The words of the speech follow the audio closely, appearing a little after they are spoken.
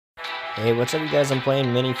Hey, what's up, you guys? I'm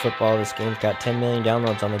playing Mini Football. This game's got 10 million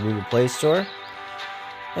downloads on the Google Play Store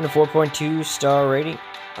and a 4.2 star rating.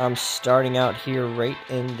 I'm starting out here right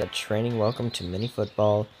in the training. Welcome to Mini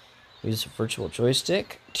Football. Use a virtual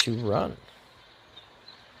joystick to run.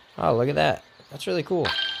 Oh, look at that. That's really cool.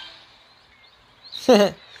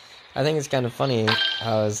 I think it's kind of funny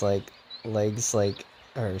how his legs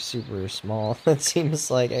are super small. It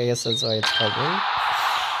seems like, I guess that's why it's called Mini.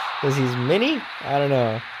 Because he's mini? I don't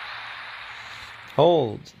know.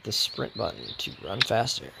 Hold the sprint button to run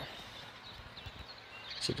faster.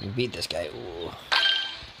 See if you can beat this guy. Ooh.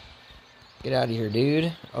 Get out of here,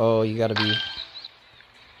 dude. Oh, you gotta be...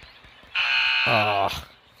 Oh.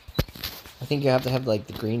 I think you have to have, like,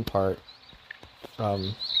 the green part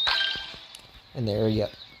in the area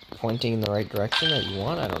pointing in the right direction that you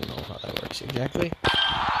want. I don't know how that works exactly.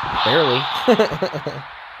 Barely.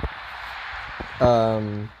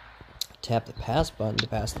 Tap the pass button to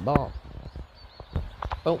pass the ball.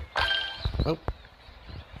 Oh. Oh.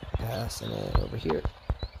 Passing it over here.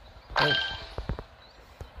 Oh.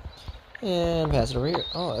 And pass it over here.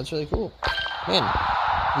 Oh, that's really cool. Man,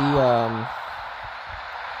 the,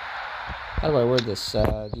 how do I word this?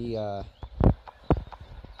 The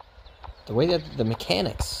way that the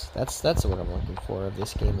mechanics, that's what I'm looking for of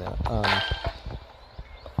this game now.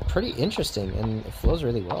 Pretty interesting, and it flows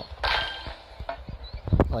really well.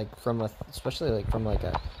 Like, especially from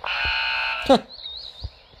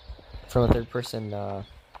a third-person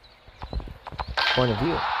point of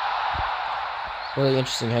view. Really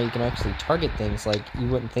interesting how you can actually target things like you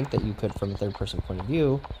wouldn't think that you could from a third-person point of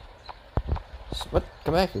view. What?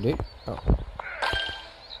 Come back here, dude. Oh.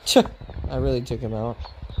 I really took him out.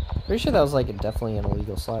 Pretty sure that was definitely an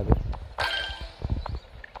illegal slide.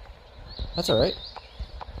 That's alright.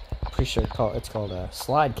 Pretty sure it's called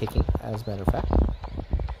slide kicking, as a matter of fact.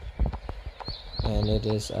 And it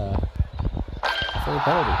is fully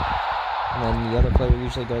penalty. And then the other player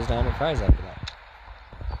usually goes down and cries after that.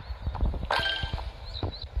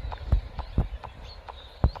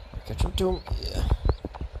 Catch up to him. Yeah.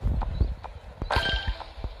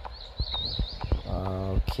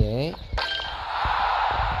 Okay.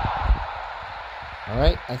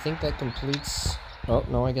 Alright, I think that completes... Oh,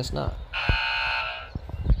 no, I guess not.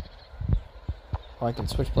 Oh, I can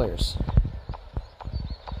switch players.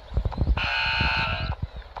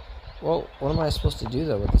 Well, what am I supposed to do,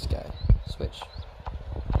 though, with this guy? Switch.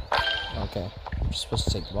 Okay. I'm just supposed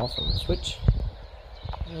to take the ball from him. Switch.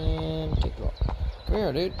 And take the ball. Come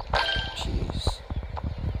here, dude. Jeez.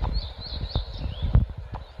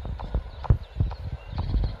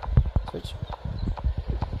 Switch.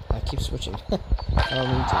 I keep switching. I don't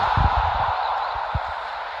need to.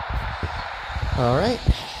 Alright.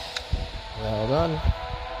 Well done.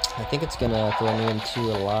 I think it's gonna throw me into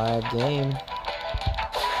a live game.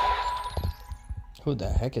 Who the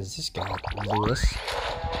heck is this guy? Lewis.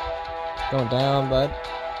 Going down, bud.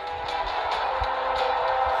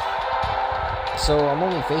 So I'm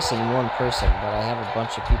only facing one person, but I have a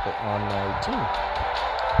bunch of people on my team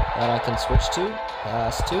that I can switch to,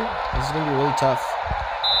 pass to. This is going to be really tough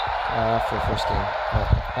for the first game. Oh,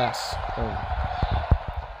 pass. Boom.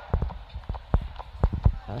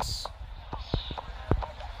 Pass.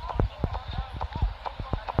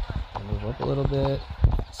 Move up a little bit.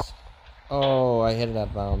 Pass. Oh, I hit it out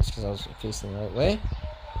of bounds because I was facing the right way.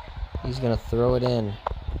 He's going to throw it in.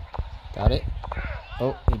 Got it.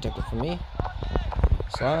 Oh, he took it from me.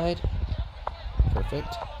 Slide.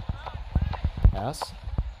 Perfect. Pass.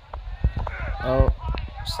 Oh,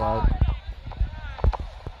 slide.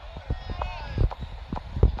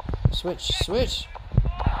 Switch, switch.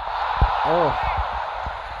 Oh.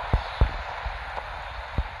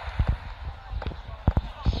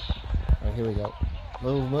 Alright, here we go.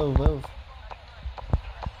 Move, move, move.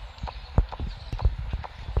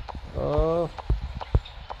 Oh.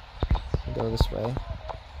 Go this way.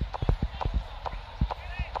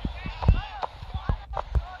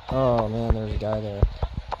 Oh man, there's a guy there.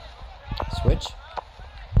 Switch.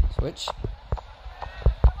 Switch.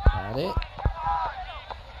 Got it.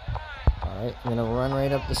 Alright, I'm gonna run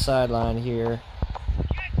right up the sideline here.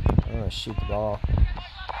 I'm gonna shoot the ball.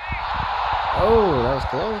 Oh, that was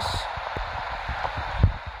close.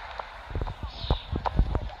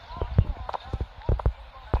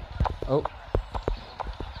 Oh.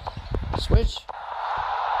 Switch.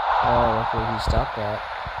 Oh, luckily he stopped that.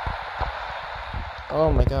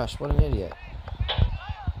 Oh my gosh, what an idiot.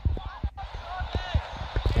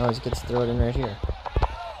 He always gets to throw it in right here.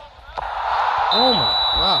 Oh my,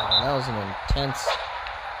 wow, that was an intense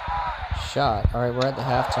shot. Alright, we're at the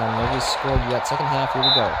halftime. Nobody's scored yet. Second half, here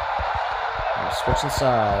we go. I'm switching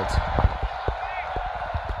sides.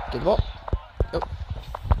 Get the ball. Oh.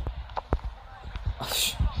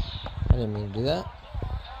 I didn't mean to do that.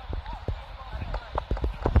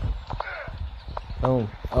 Boom.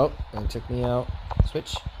 Oh, and it took me out.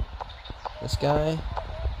 Switch. This guy.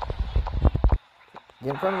 Get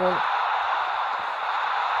in front of him.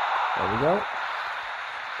 There we go.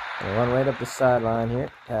 Gonna run right up the sideline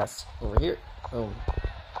here. Pass over here. Boom.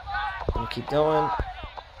 Gonna keep going.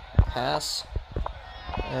 Pass.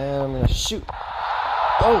 And I'm gonna shoot.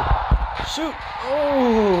 Oh! Shoot!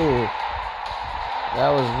 Oh!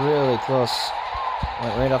 That was really close.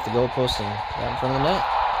 Went right off the goalpost and got in front of the net.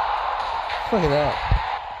 Look at that.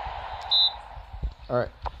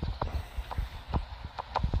 Alright.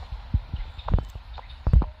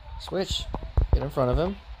 Switch. Get in front of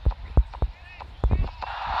him.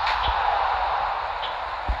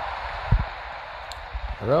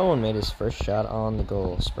 Rowan made his first shot on the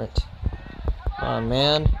goal. Sprint. Come on,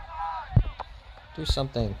 man. Do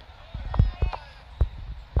something.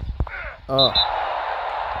 Oh.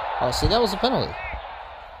 Oh, see, that was a penalty.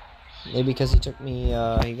 Maybe because he took me,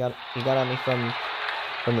 he got at me from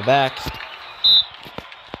the back.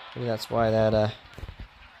 Maybe that's why that,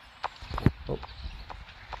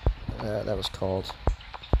 that was called.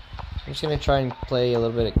 I'm just gonna try and play a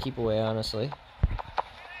little bit of keep away, honestly.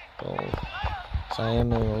 Oh, so I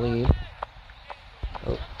am in the lead.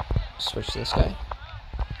 Oh, switch to this guy.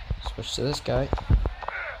 Switch to this guy.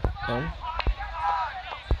 Boom.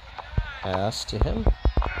 Pass to him.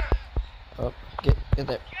 Oh, get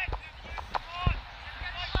there.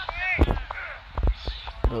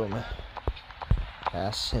 Boom.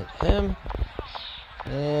 Pass hit him.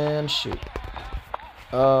 And shoot.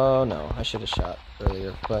 Oh no, I should have shot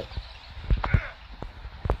earlier, but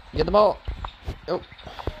get the ball. Oh.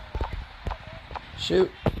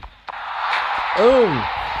 Shoot. Boom.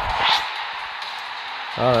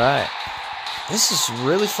 Alright. This is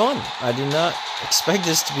really fun. I did not expect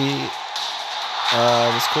this to be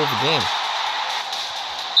this cool of a game.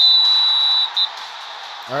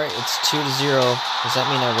 Alright, it's 2-0. Does that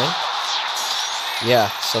mean I win? Yeah,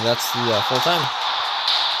 so that's the full time.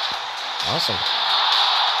 Awesome.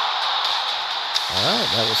 Alright,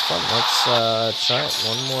 that was fun. Let's try it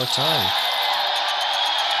one more time.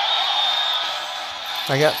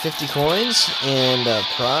 I got 50 coins and a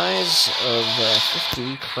prize of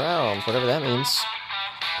 50 crowns, whatever that means.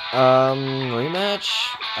 Rematch?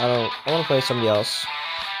 I want to play somebody else.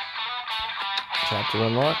 Chapter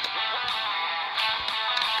unlock.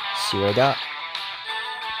 See what I got.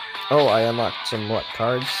 Oh, I unlocked some,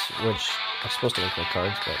 cards? Which, I'm supposed to look for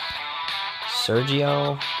cards, but...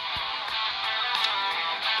 Sergio...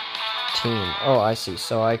 Team. Oh, I see.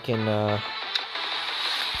 So I can, now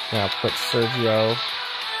put Sergio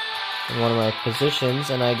in one of my positions,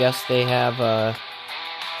 and I guess they have,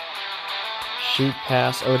 shoot,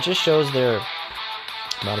 pass. Oh, it just shows their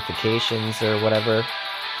modifications or whatever,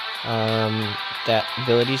 that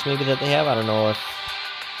abilities maybe that they have. I don't know if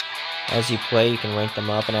as you play you can rank them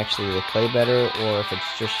up and actually they play better, or if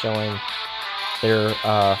it's just showing their,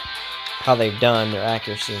 how they've done, their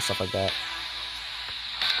accuracy and stuff like that.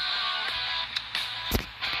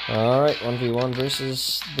 Alright, 1v1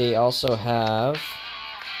 versus, they also have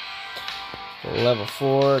level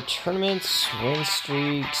 4 tournaments, win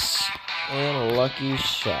streaks, and a lucky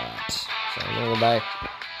shot. So I'm gonna go back,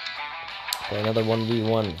 play another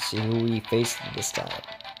 1v1, see who we face this time.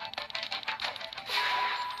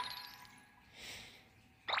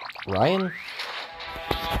 Ryan?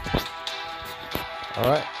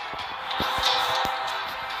 Alright.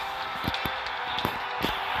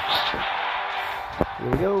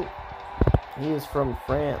 Here we go. He is from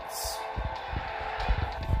France.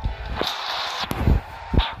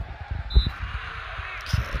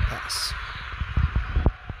 Okay, pass.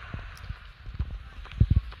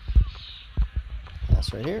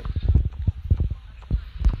 Pass right here.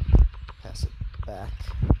 Pass it back.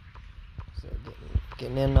 So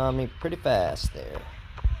getting in on me pretty fast there.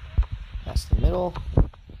 Pass the middle.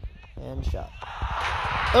 And shot.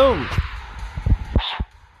 Boom!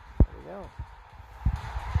 There we go.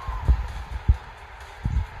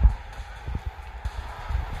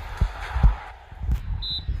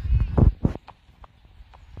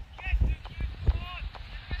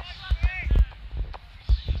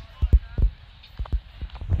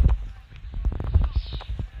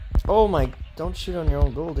 Oh my, don't shoot on your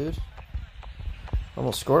own goal, dude.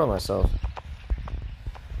 Almost scored on myself.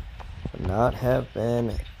 Would not have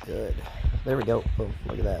been good. There we go. Boom,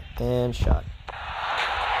 look at that. And shot.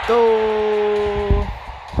 Go!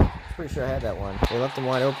 Pretty sure I had that one. They left him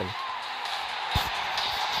wide open.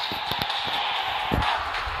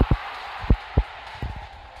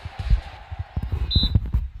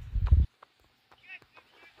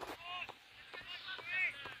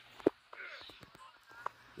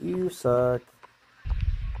 You suck.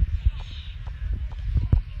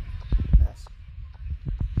 Pass.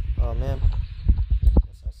 Oh man. Guess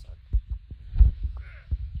I suck.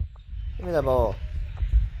 Give me that ball.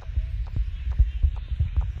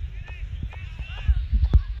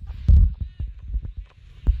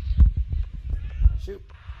 Shoot.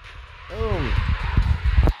 Boom.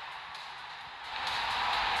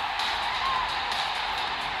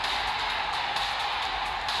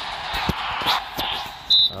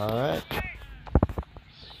 Alright.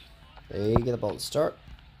 They get the ball to start.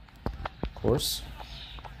 Of course.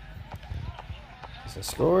 So I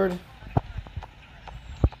scored.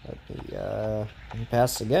 He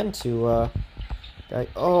passed again to guy.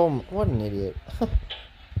 Oh, what an idiot.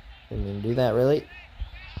 Didn't even do that, really.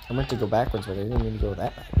 I meant to go backwards, but I didn't mean to go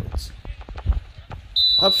that backwards.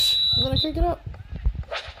 Ups, and then I can't get up.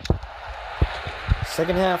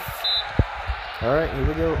 Second half. Alright, here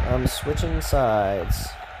we go. I'm switching sides.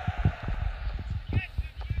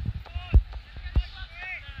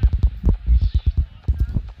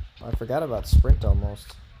 I forgot about sprint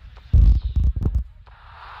almost.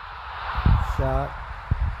 Shot.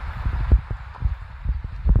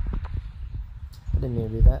 I didn't mean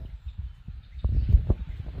to do that.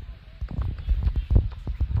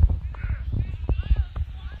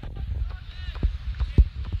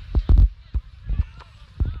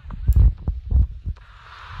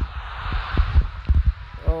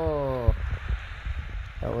 Oh,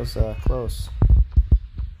 that was close.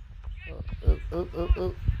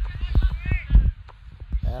 Oh.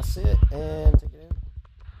 That's it, and take it in.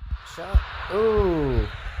 Shot. Ooh.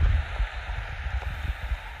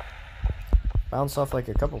 Bounce off like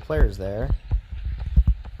a couple players there.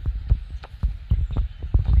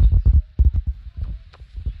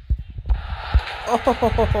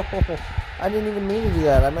 Oh, I didn't even mean to do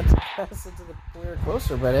that. I meant to pass it to the player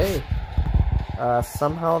closer, but hey.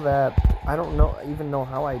 Somehow that, I don't even know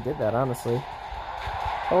how I did that, honestly.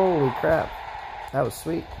 Holy crap. That was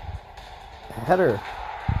sweet. Header.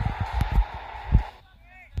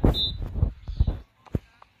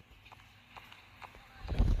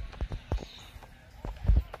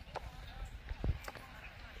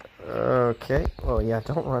 Okay. Oh yeah,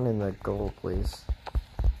 don't run in the goal, please.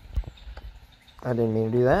 I didn't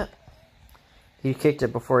mean to do that. He kicked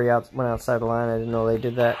it before he went outside the line. I didn't know they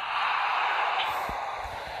did that.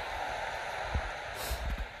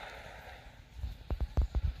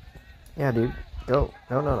 Yeah, dude. Go.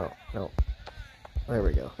 No. There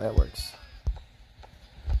we go. That works.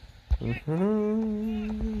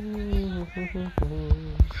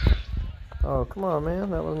 Oh, come on, man.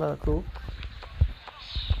 That was not cool.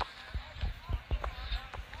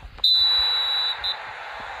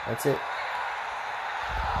 That's it.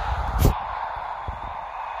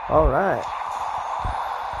 Alright.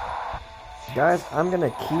 Guys, I'm going to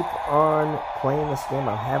keep on playing this game.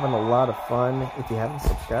 I'm having a lot of fun. If you haven't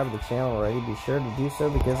subscribed to the channel already, be sure to do so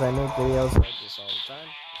because I make videos like this all the time.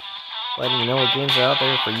 Letting you know what games are out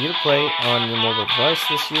there for you to play on your mobile device.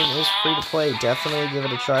 This game is free to play. Definitely give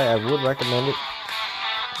it a try. I would recommend it.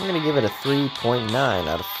 I'm going to give it a 3.9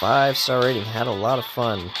 out of 5-star rating. Had a lot of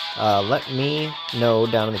fun. Let me know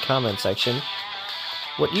down in the comment section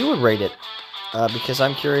what you would rate it, because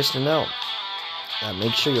I'm curious to know.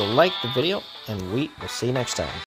 Make sure you like the video, and we will see you next time.